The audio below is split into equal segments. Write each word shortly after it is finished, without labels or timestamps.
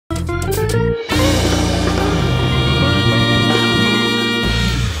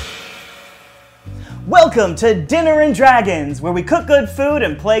Welcome to Dinner and Dragons, where we cook good food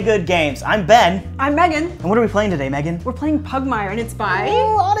and play good games. I'm Ben. I'm Megan. And what are we playing today, Megan? We're playing Pugmire, and it's by...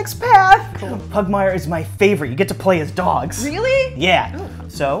 Onyx Path. Cool. Pugmire is my favorite. You get to play as dogs. Really? Yeah. Ooh.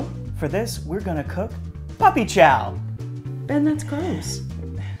 So, for this, we're gonna cook Puppy Chow. Ben, that's gross.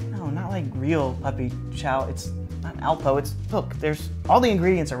 No, not like real Puppy Chow. It's not Alpo. It's, look, there's, all the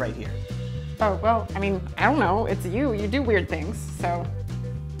ingredients are right here. Oh, well, I mean, I don't know. It's you. You do weird things, so...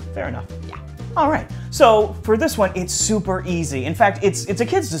 Fair enough. Yeah. All right, so for this one, it's super easy. In fact, it's a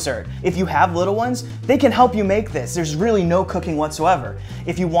kid's dessert. If you have little ones, they can help you make this. There's really no cooking whatsoever.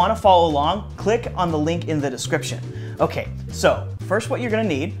 If you want to follow along, click on the link in the description. Okay, so first what you're gonna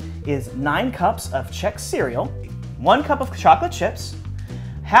need is 9 cups of Chex cereal, 1 cup of chocolate chips,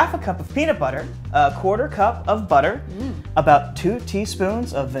 half a cup of peanut butter, a 1/4 cup of butter, about 2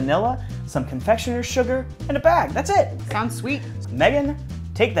 teaspoons of vanilla, some confectioner's sugar, and a bag. That's it. Sounds sweet. Megan,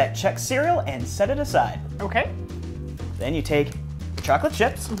 take that Chex cereal and set it aside. Okay. Then you take your chocolate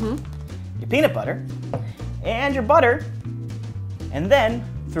chips, your peanut butter, and your butter, and then,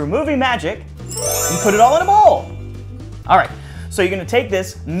 through movie magic, you put it all in a bowl. All right, so you're gonna take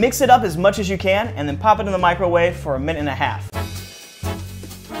this, mix it up as much as you can, and then pop it in the microwave for 1.5 minutes.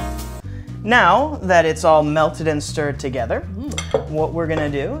 Now that it's all melted and stirred together, what we're gonna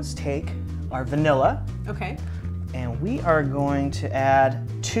do is take our vanilla, Okay. and we are going to add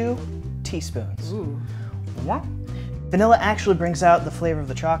 2 teaspoons. Ooh. Vanilla actually brings out the flavor of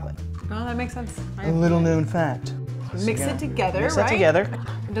the chocolate. Oh, that makes sense. A little known fact. Mix it together, Mix right? that together.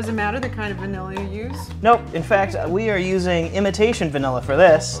 It doesn't matter the kind of vanilla you use? Nope, in fact, we are using imitation vanilla for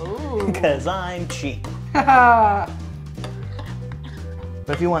this Ooh. because I'm cheap. Haha.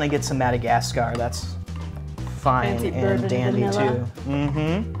 But if you want to get some Madagascar, that's fine Fancy and bourbon dandy vanilla.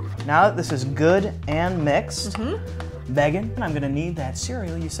 too. Now that this is good and mixed, Megan, I'm gonna need that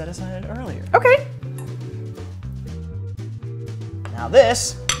cereal you set aside earlier. Okay. Now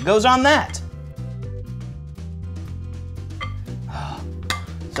this goes on that.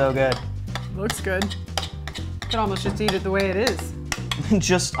 So good. Looks good. Could almost just eat it the way it is.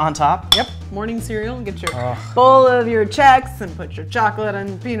 Just on top? Yep. Morning cereal. Get your Ugh. bowl of your Chex and put your chocolate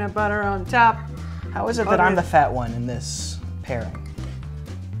and peanut butter on top. How is it that I'm the fat one in this pairing?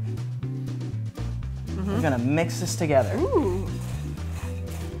 We're gonna mix this together. Ooh.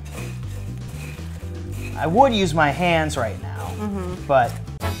 I would use my hands right now, but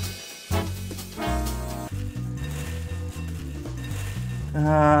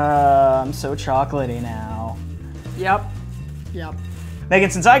I'm so chocolatey now. Yep. Yep. Megan,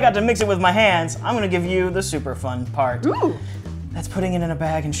 since I got to mix it with my hands, I'm gonna give you the super fun part. Ooh. That's putting it in a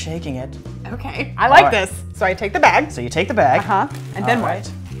bag and shaking it. Okay. I like All right. this. So I take the bag. So you take the bag. And then All what?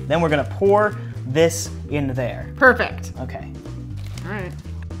 right. Then we're gonna pour this in there. Perfect. Okay. All right.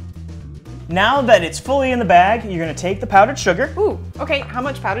 Now that it's fully in the bag, you're gonna take the powdered sugar. Ooh. Okay. How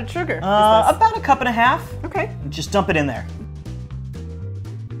much powdered sugar is this? About 1.5 cups. Okay. Just dump it in there.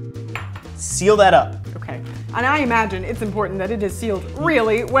 Seal that up. Okay. And I imagine it's important that it is sealed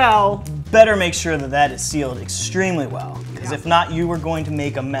really well. Better make sure that that is sealed extremely well, because Yeah. if not, you are going to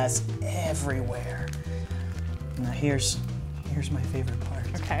make a mess everywhere. Now here's my favorite part.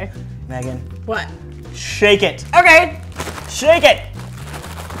 Okay. Megan, What? shake it. Okay. Shake it.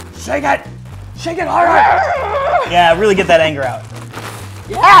 Shake it. Shake it harder. Yeah, really get that anger out.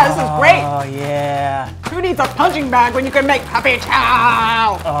 Yeah, this is great. Oh yeah. Who needs a punching bag when you can make Puppy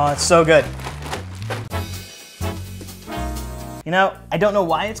Chow? Oh, it's so good. You know, I don't know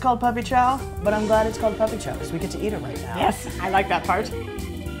why it's called Puppy Chow, but I'm glad it's called Puppy Chow because we get to eat it right now. Yes, I like that part.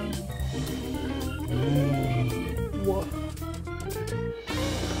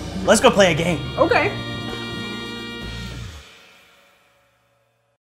 Let's go play a game. Okay.